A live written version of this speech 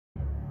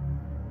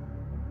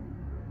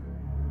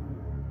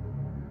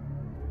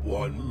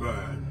One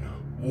man,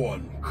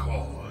 one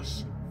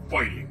cause,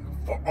 fighting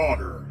for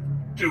honor,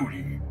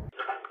 duty.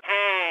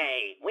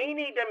 Hey, we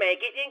need to make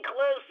it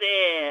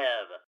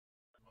inclusive.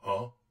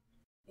 Huh?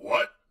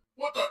 What?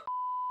 What the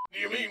do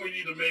you mean we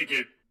need to make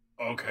it?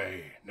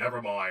 Okay,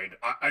 never mind.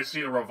 I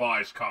see a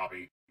revised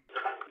copy.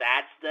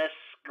 That's the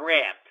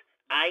script.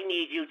 I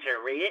need you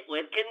to read it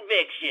with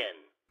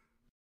conviction.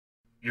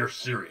 You're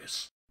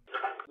serious?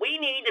 We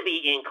need to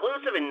be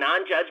inclusive and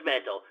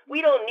non-judgmental.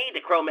 We don't need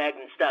the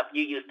Cro-Magnon stuff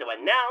you used to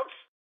announce.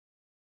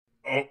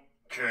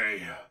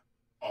 Okay,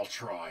 I'll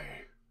try.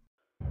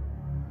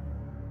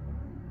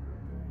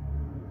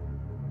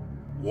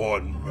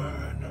 One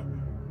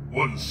man,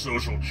 one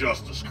social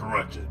justice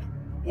corrected,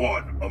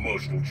 one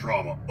emotional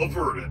trauma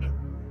averted,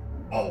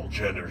 all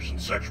genders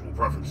and sexual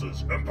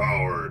preferences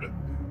empowered,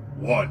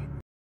 one.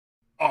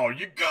 Oh,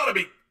 you gotta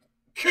be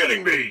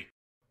kidding me!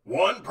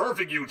 One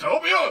perfect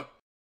utopia?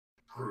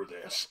 Screw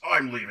this.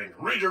 I'm leaving.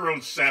 Read your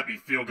own sappy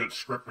feel-good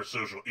script for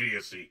social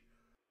idiocy.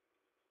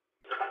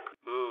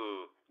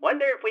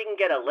 Wonder if we can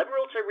get a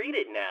liberal to read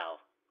it now.